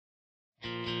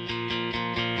Yeah,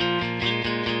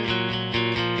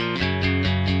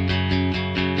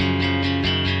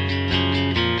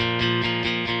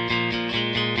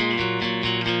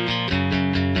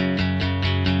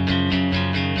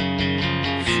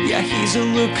 he's a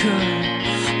looker,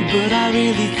 but I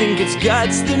really think it's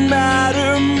guts that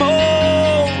matter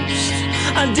most.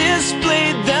 I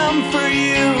displayed them for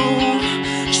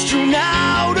you, strewn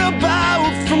out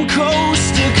about from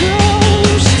coast to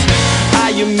coast.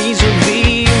 I am easier